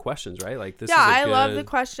ask more questions, right? Like this. Yeah, is I love the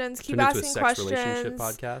questions. Keep asking questions. Relationship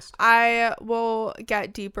podcast. I will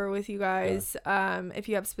get deeper with you guys. If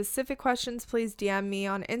you have specific questions, please DM me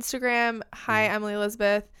on Instagram. Hi, Emily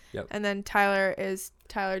Elizabeth. Yep. And then Tyler is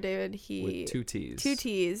Tyler David. He with 2 T's. 2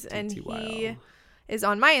 T's, and he is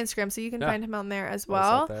on my Instagram, so you can find him on there as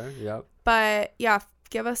well. Out there. Yep. But yeah,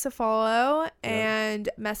 give us a follow and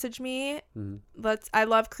message me. I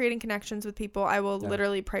love creating connections with people. I will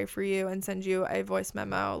literally pray for you and send you a voice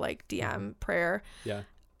memo, like DM prayer. Yeah.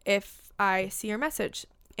 If I see your message.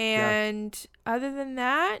 And other than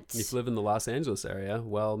that, if you live in the Los Angeles area,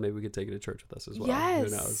 well, maybe we could take you to church with us as well. Yes.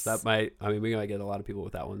 Who knows? We might get a lot of people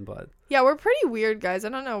with that one, but yeah, we're pretty weird, guys. I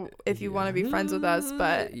don't know if you want to be friends with us,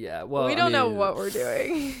 but we don't know what we're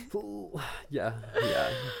doing. Yeah.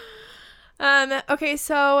 Okay,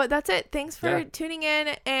 so that's it. Thanks for tuning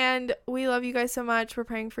in, and we love you guys so much. We're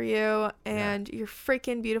praying for you, and you're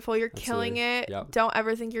freaking beautiful. You're killing it. Yep. Don't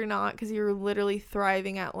ever think you're not, because you're literally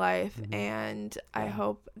thriving at life, and I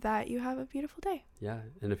hope that you have a beautiful day. Yeah,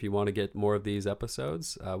 and if you want to get more of these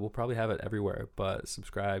episodes, we'll probably have it everywhere, but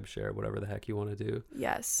subscribe, share, whatever the heck you want to do.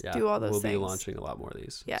 Yes, do all those things. We'll be launching a lot more of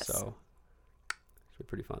these. Yes. So it's be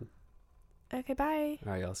pretty fun. Okay, bye.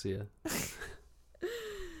 All right, I'll see you.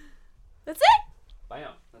 That's it.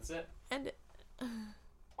 Bam. That's it. And that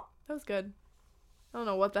was good. I don't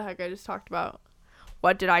know what the heck I just talked about.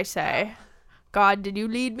 What did I say? God, did you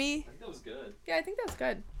lead me? I think that was good. Yeah, I think that was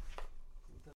good.